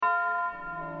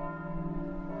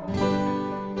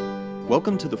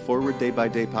Welcome to the Forward Day by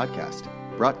Day podcast,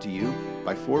 brought to you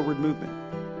by Forward Movement.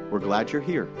 We're glad you're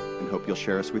here and hope you'll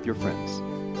share us with your friends.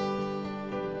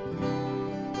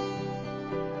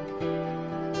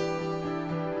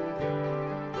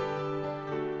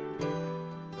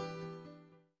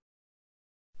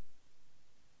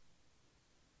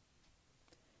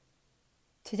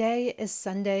 Today is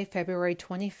Sunday, February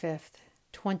 25th,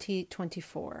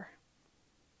 2024.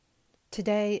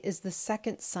 Today is the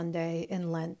second Sunday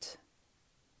in Lent.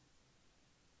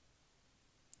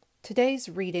 Today's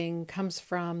reading comes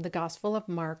from the Gospel of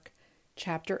Mark,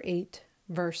 chapter 8,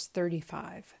 verse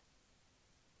 35.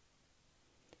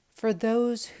 For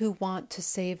those who want to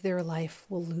save their life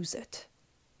will lose it,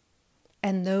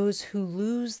 and those who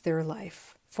lose their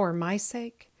life for my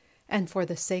sake and for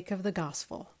the sake of the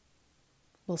gospel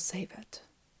will save it.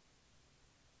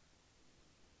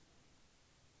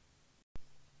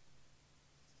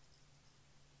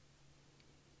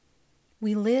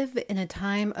 We live in a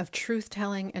time of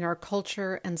truth-telling in our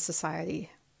culture and society.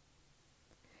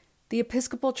 The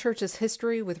Episcopal Church's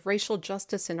history with racial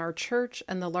justice in our church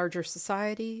and the larger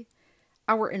society,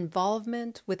 our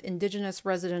involvement with Indigenous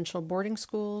residential boarding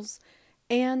schools,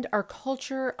 and our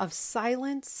culture of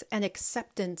silence and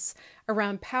acceptance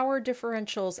around power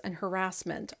differentials and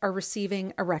harassment are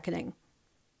receiving a reckoning.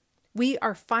 We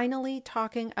are finally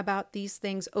talking about these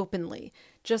things openly,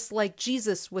 just like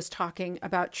Jesus was talking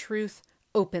about truth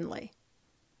openly.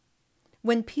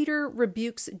 When Peter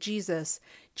rebukes Jesus,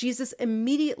 Jesus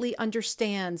immediately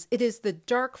understands it is the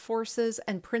dark forces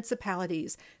and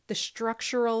principalities, the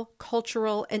structural,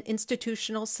 cultural, and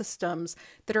institutional systems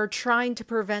that are trying to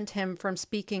prevent him from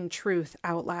speaking truth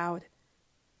out loud.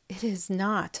 It is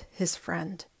not his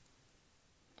friend.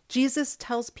 Jesus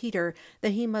tells Peter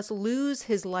that he must lose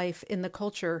his life in the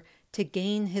culture to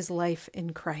gain his life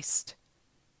in Christ.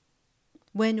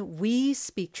 When we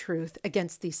speak truth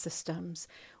against these systems,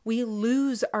 we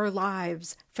lose our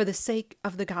lives for the sake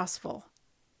of the gospel.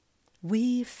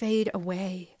 We fade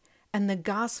away and the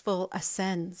gospel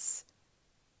ascends.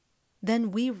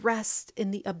 Then we rest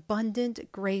in the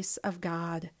abundant grace of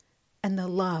God and the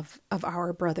love of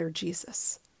our brother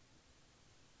Jesus.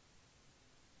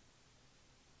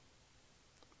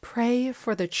 Pray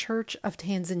for the Church of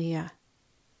Tanzania.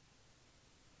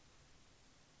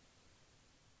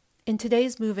 In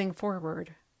today's moving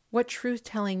forward, what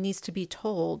truth-telling needs to be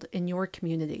told in your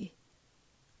community?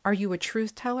 Are you a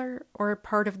truth teller or a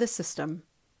part of the system,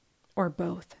 or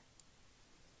both?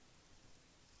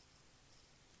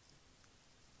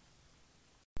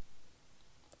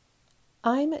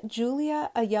 I'm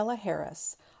Julia Ayala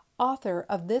Harris, author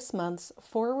of this month's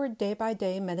Forward Day by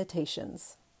Day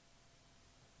Meditations.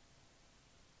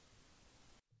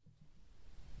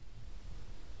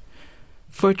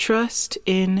 For trust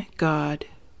in God.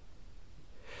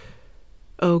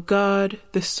 O God,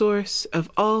 the source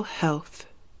of all health,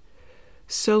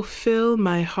 so fill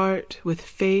my heart with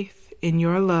faith in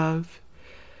your love,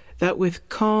 that with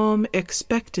calm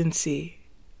expectancy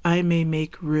I may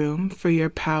make room for your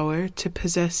power to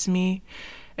possess me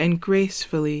and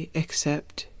gracefully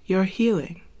accept your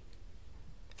healing.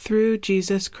 Through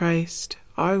Jesus Christ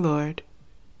our Lord.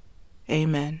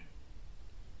 Amen.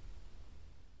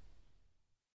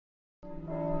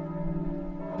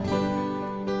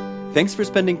 Thanks for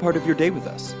spending part of your day with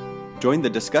us. Join the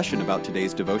discussion about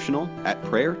today's devotional at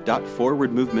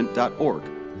prayer.forwardmovement.org,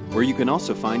 where you can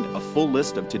also find a full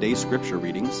list of today's scripture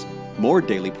readings, more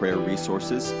daily prayer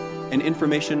resources, and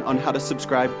information on how to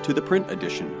subscribe to the print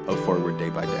edition of Forward Day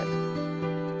by Day.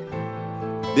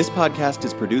 This podcast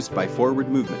is produced by Forward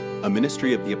Movement, a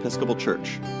ministry of the Episcopal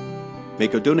Church.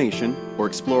 Make a donation or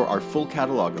explore our full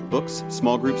catalog of books,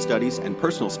 small group studies, and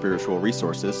personal spiritual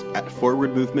resources at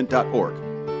forwardmovement.org.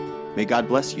 May God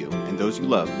bless you and those you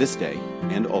love this day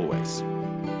and always.